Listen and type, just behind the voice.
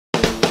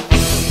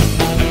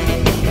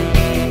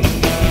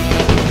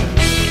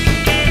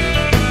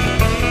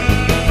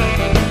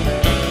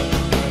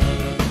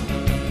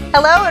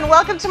Hello and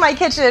welcome to my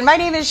kitchen. My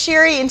name is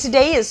Cheri and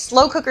today is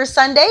Slow Cooker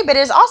Sunday, but it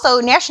is also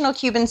National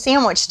Cuban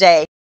Sandwich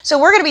Day. So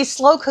we're going to be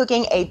slow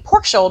cooking a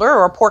pork shoulder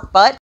or a pork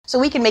butt so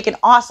we can make an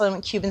awesome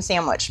Cuban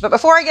sandwich. But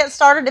before I get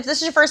started, if this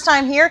is your first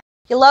time here,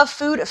 you love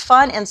food,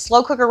 fun, and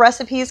slow cooker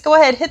recipes, go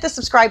ahead, hit the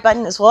subscribe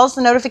button as well as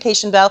the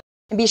notification bell,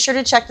 and be sure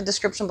to check the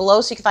description below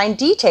so you can find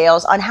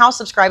details on how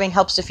subscribing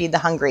helps to feed the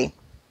hungry.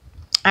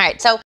 All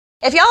right, so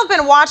if y'all have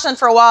been watching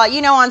for a while,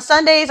 you know on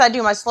Sundays I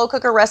do my slow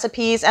cooker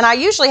recipes, and I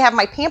usually have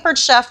my Pampered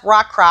Chef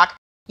rock crock,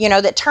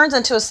 that turns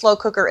into a slow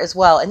cooker as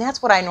well, and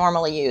that's what I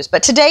normally use.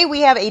 But today we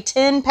have a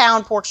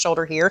 10-pound pork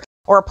shoulder here,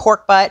 or a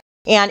pork butt,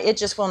 and it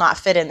just will not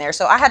fit in there.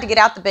 So I had to get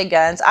out the big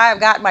guns. I've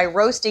got my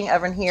roasting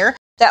oven here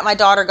that my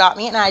daughter got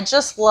me, and I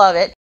just love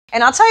it.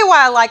 And I'll tell you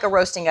why I like a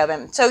roasting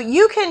oven. So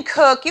you can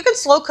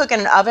slow cook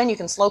in an oven, you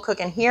can slow cook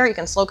in here, you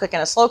can slow cook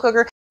in a slow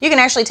cooker. You can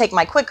actually take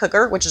my quick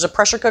cooker, which is a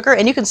pressure cooker,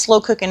 and you can slow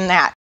cook in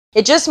that.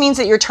 It just means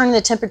that you're turning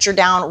the temperature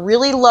down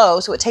really low,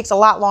 so it takes a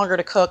lot longer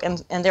to cook, and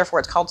therefore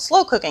it's called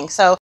slow cooking.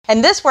 So,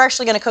 and this we're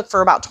actually going to cook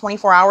for about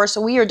 24 hours, so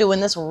we are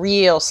doing this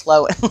real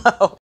slow and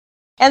low.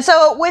 And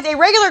so with a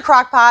regular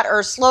crock pot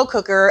or slow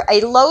cooker,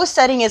 a low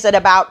setting is at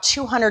about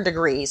 200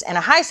 degrees, and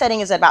a high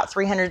setting is at about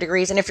 300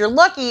 degrees. And if you're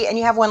lucky and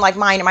you have one like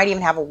mine, it might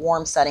even have a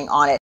warm setting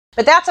on it.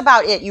 But that's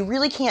about it. You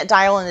really can't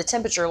dial in the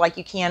temperature like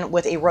you can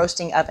with a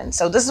roasting oven.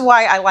 So this is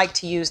why I like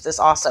to use this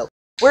also.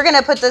 We're going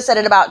to put this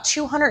at about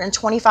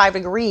 225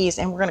 degrees,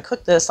 and we're going to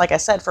cook this, like I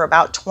said, for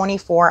about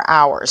 24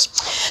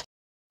 hours.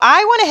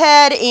 I went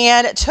ahead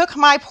and took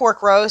my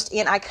pork roast,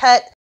 and I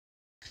cut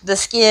the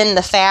skin,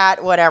 the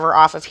fat, whatever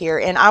off of here.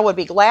 And I would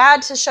be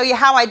glad to show you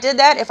how I did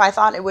that if I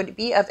thought it would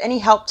be of any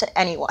help to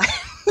anyone.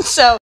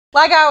 So,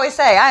 like I always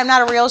say, I am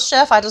not a real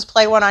chef. I just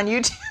play one on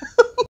YouTube.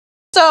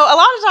 So a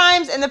lot of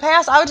times in the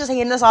past, I would just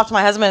hand this off to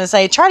my husband and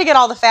say, try to get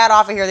all the fat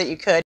off of here that you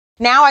could.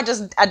 Now I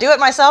do it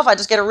myself. I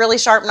just get a really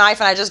sharp knife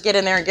and I just get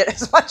in there and get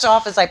as much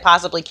off as I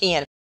possibly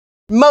can.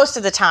 Most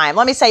of the time.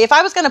 Let me say, if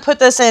I was going to put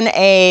this in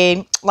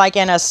a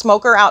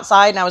smoker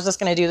outside and I was just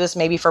going to do this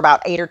maybe for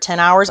about 8 or 10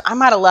 hours, I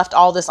might have left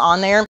all this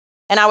on there,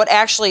 and I would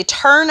actually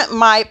turn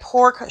my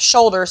pork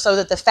shoulder so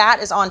that the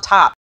fat is on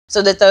top,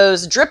 so that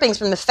those drippings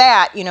from the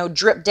fat,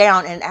 drip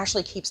down, and it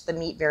actually keeps the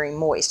meat very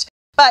moist.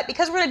 But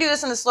because we're going to do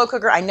this in the slow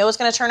cooker, I know it's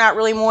going to turn out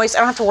really moist. I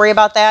don't have to worry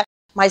about that.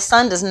 My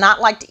son does not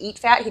like to eat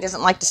fat. He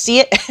doesn't like to see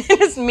it in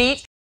his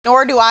meat,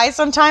 nor do I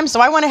sometimes. So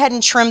I went ahead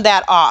and trimmed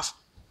that off.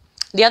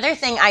 The other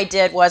thing I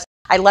did was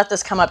I let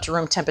this come up to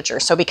room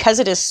temperature. So because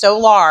it is so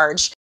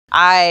large,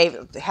 I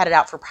had it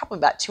out for probably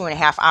about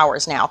 2.5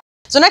 hours now.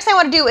 So next thing I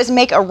want to do is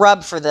make a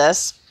rub for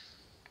this.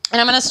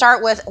 And I'm going to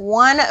start with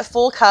 1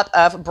 full cup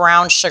of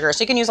brown sugar.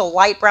 So you can use a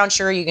light brown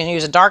sugar, you can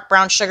use a dark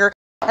brown sugar.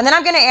 And then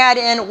I'm going to add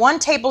in 1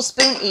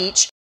 tablespoon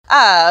each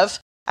of,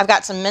 I've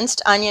got some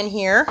minced onion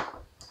here.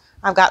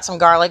 I've got some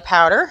garlic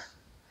powder,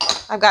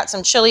 I've got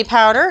some chili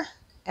powder,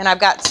 and I've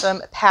got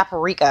some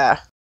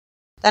paprika.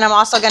 Then I'm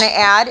also going to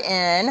add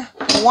in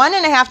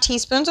 1.5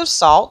 teaspoons of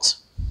salt.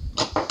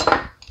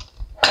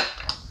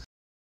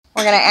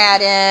 We're going to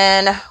add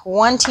in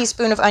 1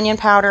 teaspoon of onion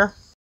powder,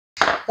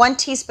 1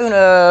 teaspoon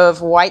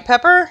of white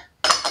pepper,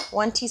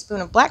 1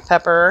 teaspoon of black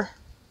pepper,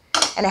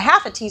 and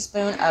 1/2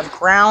 teaspoon of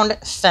ground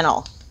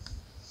fennel.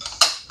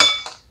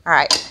 All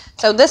right.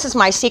 So this is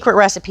my secret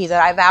recipe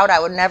that I vowed I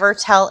would never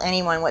tell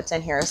anyone what's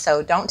in here.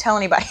 So don't tell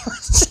anybody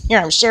what's in here.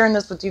 I'm sharing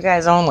this with you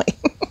guys only.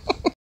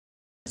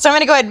 So I'm going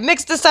to go ahead and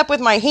mix this up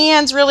with my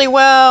hands really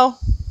well.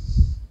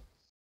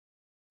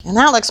 And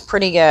that looks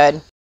pretty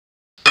good.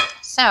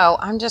 So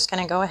I'm just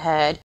going to go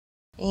ahead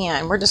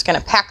and we're just going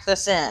to pack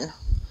this in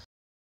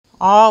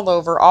all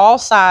over, all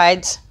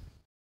sides.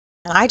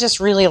 And I just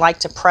really like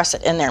to press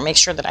it in there, make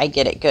sure that I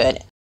get it good.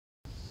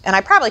 And I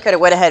probably could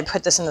have went ahead and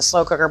put this in the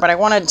slow cooker, but I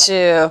wanted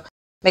to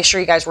make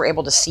sure you guys were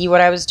able to see what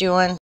I was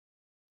doing.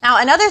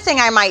 Now, another thing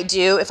I might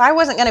do, if I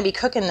wasn't going to be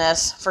cooking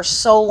this for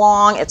so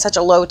long at such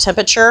a low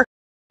temperature,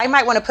 I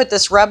might want to put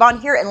this rub on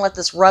here and let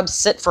this rub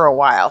sit for a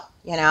while,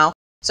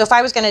 So if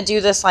I was going to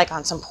do this like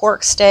on some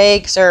pork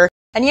steaks and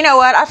you know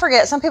what, I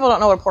forget, some people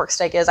don't know what a pork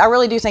steak is. I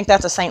really do think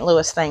that's a St.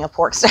 Louis thing, a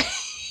pork steak.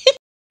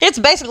 It's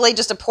basically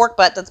just a pork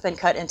butt that's been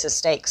cut into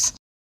steaks.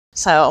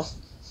 So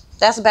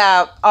that's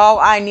about all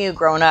I knew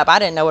growing up. I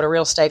didn't know what a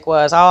real steak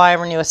was. All I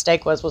ever knew a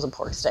steak was a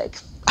pork steak.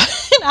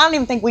 I don't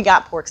even think we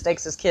got pork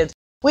steaks as kids.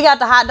 We got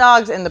the hot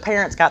dogs and the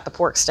parents got the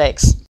pork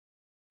steaks.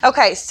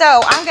 Okay,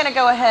 so I'm going to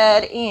go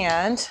ahead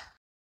and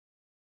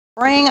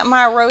bring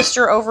my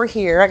roaster over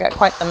here. I got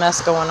quite the mess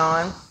going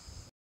on.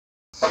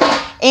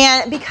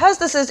 And because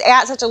this is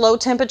at such a low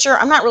temperature,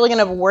 I'm not really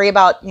going to worry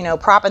about,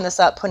 propping this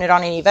up, putting it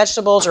on any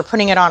vegetables or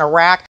putting it on a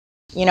rack.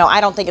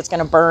 I don't think it's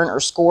going to burn or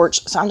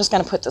scorch. So I'm just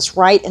going to put this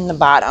right in the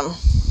bottom.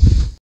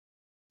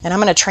 And I'm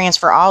going to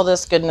transfer all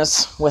this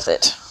goodness with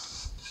it.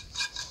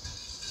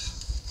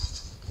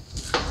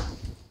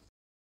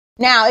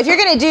 Now, if you're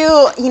going to do,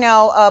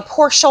 a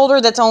pork shoulder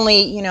that's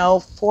only,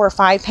 4 or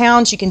 5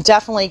 pounds, you can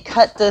definitely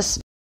cut this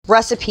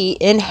recipe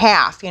in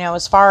half,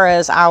 as far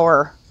as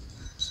our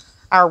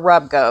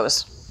rub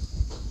goes.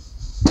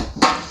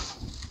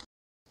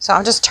 So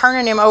I'm just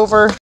turning him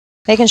over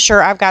Making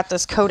sure I've got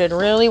this coated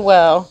really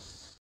well.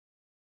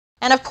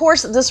 And of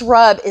course, this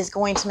rub is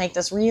going to make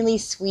this really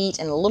sweet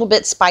and a little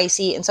bit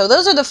spicy. And so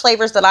those are the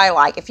flavors that I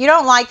like. If you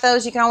don't like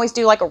those, you can always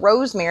do like a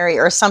rosemary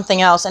or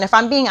something else. And if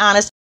I'm being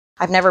honest,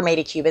 I've never made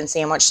a Cuban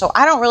sandwich, so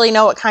I don't really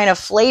know what kind of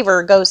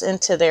flavor goes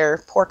into their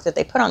pork that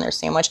they put on their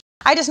sandwich.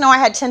 I just know I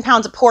had 10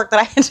 pounds of pork that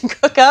I had to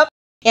cook up,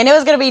 and it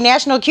was going to be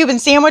National Cuban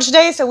Sandwich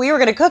Day, so we were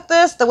going to cook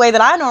this the way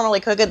that I normally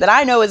cook it, that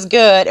I know is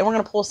good, and we're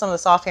going to pull some of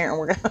this off here, and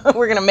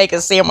we're going to make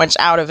a sandwich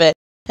out of it.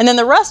 And then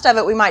the rest of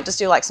it, we might just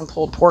do like some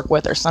pulled pork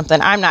with or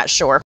something. I'm not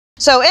sure.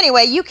 So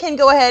anyway, you can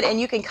go ahead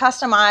and you can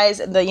customize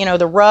the,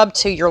 the rub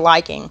to your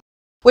liking,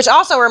 which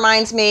also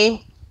reminds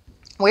me,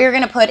 we're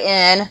going to put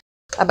in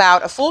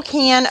about a full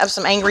can of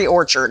some Angry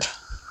Orchard.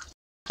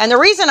 And the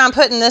reason I'm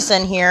putting this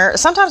in here,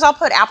 sometimes I'll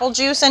put apple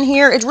juice in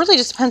here. It really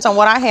just depends on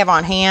what I have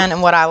on hand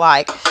and what I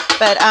like.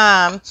 But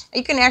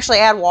you can actually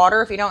add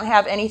water if you don't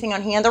have anything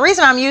on hand. The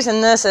reason I'm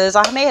using this is,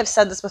 I may have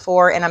said this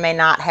before and I may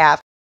not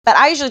have, but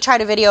I usually try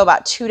to video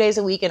about 2 days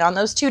a week. And on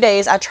those 2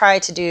 days, I try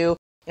to do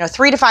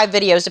 3 to 5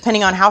 videos,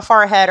 depending on how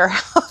far ahead or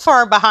how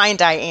far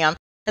behind I am.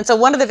 And so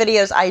one of the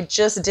videos I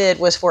just did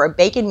was for a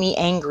Bacon Me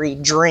Angry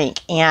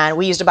drink. And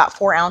we used about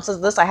 4 ounces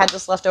of this. I had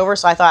this left over,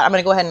 so I thought I'm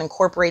going to go ahead and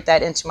incorporate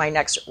that into my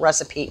next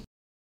recipe.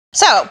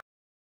 So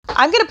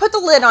I'm going to put the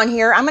lid on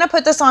here. I'm going to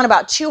put this on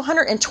about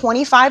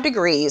 225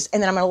 degrees,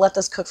 and then I'm going to let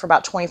this cook for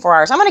about 24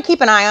 hours. I'm going to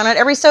keep an eye on it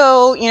every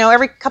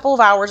couple of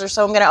hours or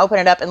so. I'm going to open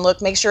it up and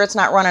look, make sure it's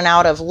not running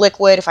out of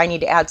liquid. If I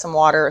need to add some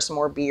water or some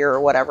more beer or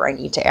whatever I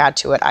need to add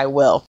to it, I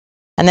will.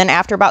 And then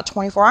after about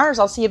 24 hours,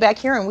 I'll see you back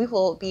here and we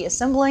will be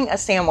assembling a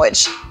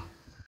sandwich.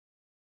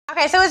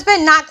 Okay, so it's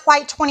been not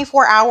quite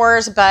 24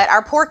 hours, but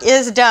our pork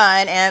is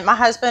done. And my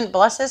husband,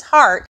 bless his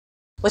heart,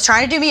 was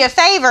trying to do me a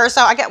favor.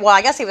 So I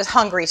guess he was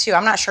hungry too.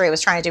 I'm not sure he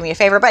was trying to do me a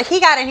favor, but he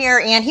got in here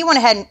and he went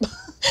ahead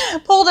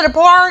and pulled it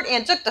apart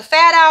and took the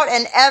fat out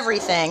and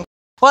everything.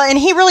 Well, and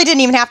he really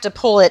didn't even have to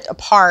pull it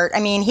apart. I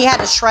mean, he had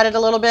to shred it a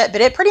little bit,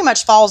 but it pretty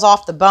much falls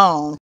off the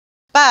bone.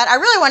 But I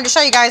really wanted to show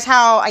you guys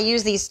how I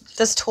use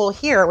this tool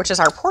here, which is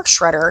our pork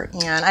shredder,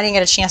 and I didn't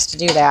get a chance to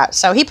do that.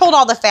 So he pulled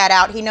all the fat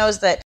out. He knows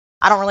that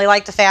I don't really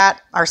like the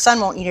fat. Our son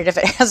won't eat it if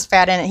it has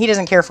fat in it. He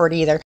doesn't care for it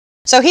either.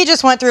 So he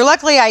just went through.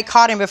 Luckily, I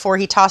caught him before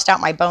he tossed out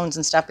my bones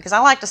and stuff, because I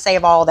like to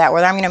save all of that,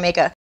 whether I'm going to make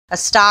a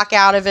stock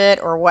out of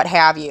it or what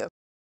have you.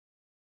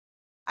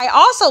 I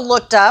also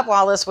looked up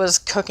while this was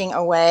cooking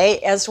away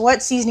as to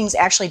what seasonings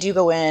actually do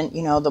go in,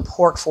 the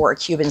pork for a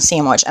Cuban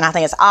sandwich. And I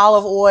think it's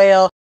olive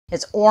oil.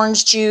 It's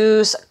orange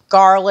juice,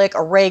 garlic,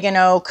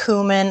 oregano,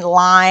 cumin,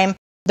 lime,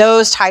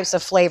 those types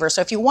of flavors.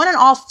 So if you want an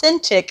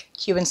authentic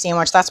Cuban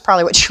sandwich, that's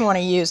probably what you want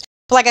to use.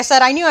 But like I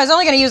said, I knew I was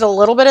only going to use a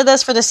little bit of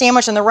this for the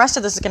sandwich, and the rest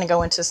of this is going to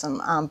go into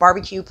some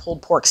barbecue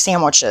pulled pork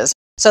sandwiches.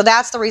 So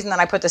that's the reason that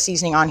I put the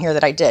seasoning on here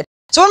that I did.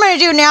 So what I'm going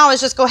to do now is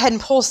just go ahead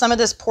and pull some of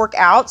this pork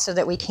out so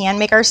that we can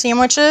make our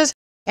sandwiches.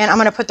 And I'm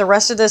going to put the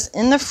rest of this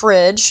in the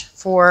fridge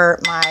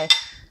for my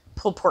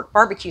pulled pork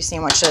barbecue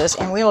sandwiches,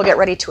 and we will get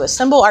ready to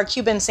assemble our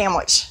Cuban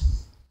sandwich.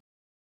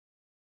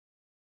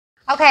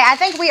 Okay, I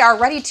think we are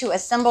ready to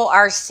assemble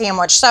our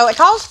sandwich. So it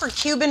calls for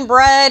Cuban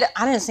bread.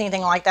 I didn't see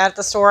anything like that at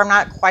the store. I'm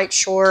not quite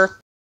sure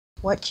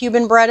what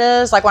Cuban bread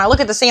is. Like when I look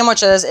at the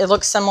sandwiches, it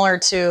looks similar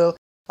to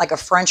like a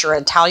French or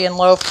Italian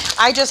loaf.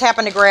 I just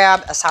happened to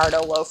grab a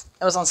sourdough loaf.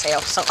 It was on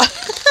sale, so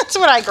that's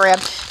what I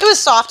grabbed. It was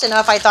soft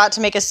enough, I thought,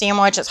 to make a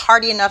sandwich. It's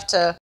hearty enough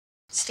to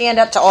stand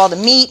up to all the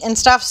meat and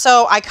stuff.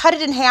 So I cut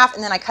it in half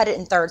and then I cut it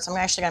in thirds. So I'm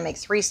actually gonna make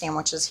 3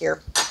 sandwiches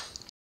here.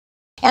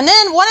 And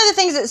then one of the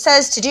things it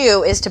says to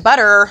do is to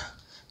butter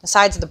the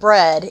sides of the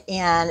bread,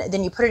 and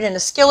then you put it in a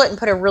skillet and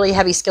put a really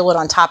heavy skillet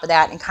on top of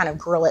that and kind of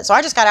grill it. So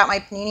I just got out my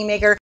panini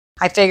maker.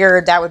 I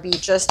figured that would be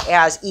just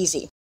as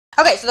easy.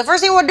 Okay, so the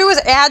first thing we'll do is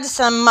add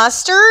some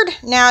mustard.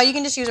 Now you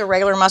can just use a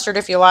regular mustard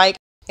if you like.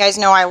 You guys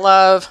know I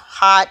love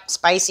hot,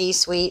 spicy,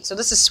 sweet. So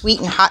this is sweet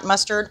and hot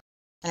mustard,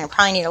 and I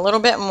probably need a little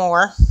bit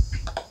more.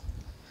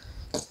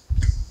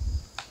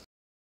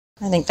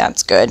 I think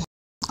that's good.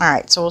 All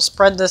right, so we'll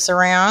spread this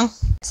around.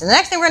 So the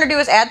next thing we're gonna do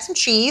is add some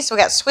cheese. So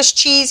we got Swiss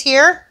cheese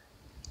here.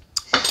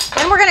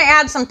 Then we're gonna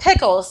add some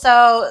pickles.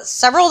 So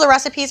several of the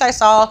recipes I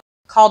saw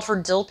called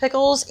for dill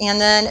pickles, and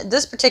then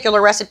this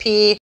particular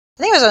recipe,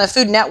 I think it was on the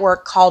Food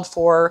Network, called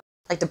for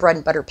like the bread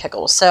and butter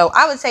pickles. So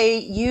I would say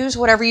use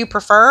whatever you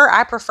prefer.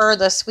 I prefer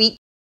the sweet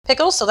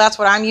pickles, so that's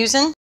what I'm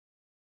using.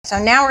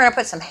 So now we're gonna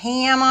put some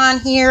ham on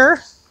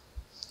here.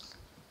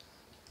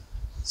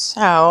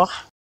 So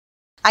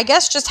I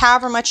guess just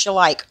however much you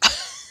like.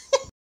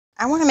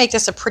 I wanna make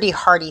this a pretty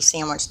hearty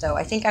sandwich though.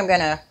 I think I'm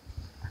gonna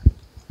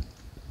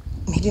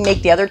maybe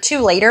make the other 2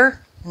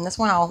 later. And this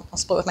one I'll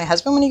split with my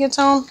husband when he gets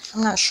home.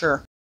 I'm not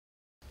sure.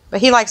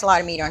 But he likes a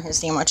lot of meat on his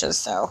sandwiches,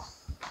 so.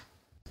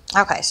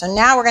 Okay, so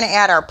now we're gonna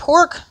add our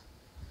pork.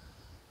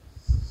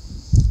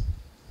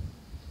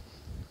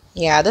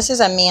 Yeah, this is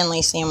a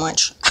manly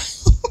sandwich.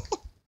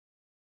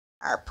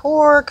 Our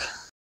pork.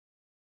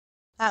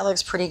 That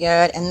looks pretty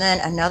good. And then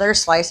another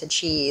slice of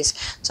cheese.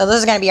 So this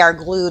is gonna be our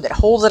glue that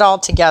holds it all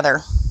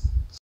together.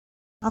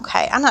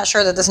 Okay, I'm not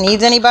sure that this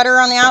needs any butter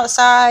on the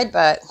outside,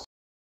 but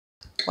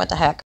What the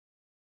heck?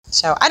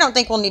 So I don't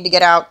think we'll need to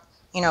get out,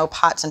 you know,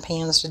 pots and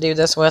pans to do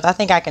this with. I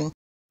think I can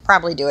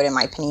probably do it in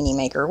my panini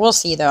maker. We'll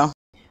see though.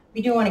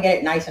 We do want to get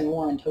it nice and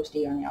warm and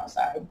toasty on the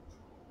outside.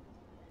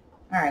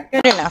 All right,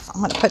 good enough.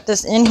 I'm going to put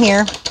this in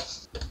here.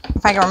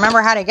 If I can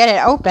remember how to get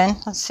it open.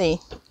 Let's see.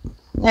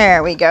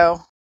 There we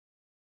go.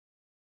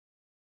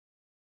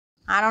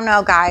 I don't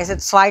know, guys.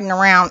 It's sliding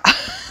around. I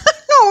don't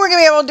know if we're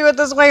going to be able to do it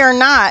this way or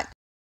not.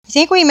 I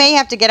think we may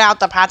have to get out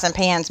the pots and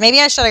pans. Maybe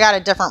I should have got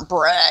a different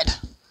bread.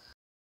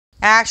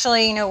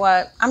 Actually, you know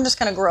what? I'm just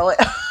going to grill it.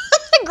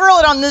 Grill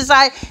it on this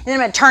side, and then I'm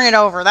going to turn it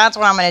over. That's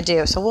what I'm going to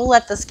do. So we'll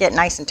let this get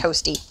nice and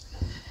toasty.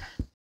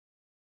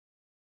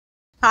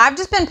 I've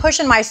just been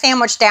pushing my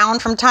sandwich down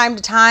from time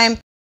to time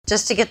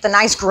just to get the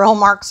nice grill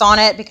marks on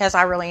it because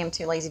I really am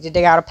too lazy to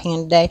dig out a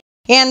pan today.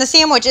 And the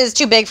sandwich is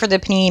too big for the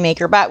panini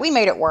maker, but we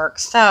made it work.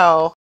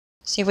 So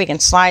see if we can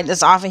slide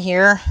this off of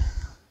here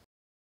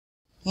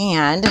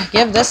and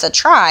give this a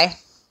try.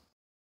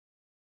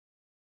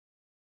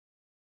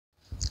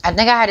 I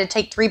think I had to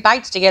take 3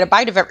 bites to get a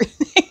bite of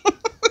everything.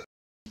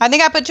 I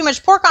think I put too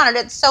much pork on it.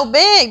 It's so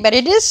big, but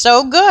it is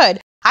so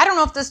good. I don't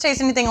know if this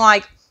tastes anything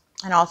like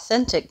an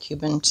authentic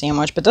Cuban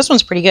sandwich, but this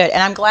one's pretty good.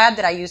 And I'm glad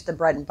that I used the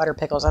bread and butter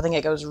pickles. I think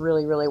it goes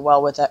really, really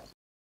well with it.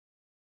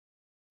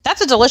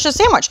 That's a delicious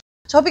sandwich.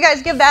 So hope you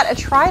guys give that a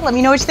try. Let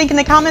me know what you think in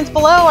the comments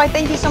below. I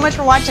thank you so much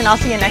for watching. I'll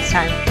see you next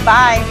time.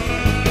 Bye.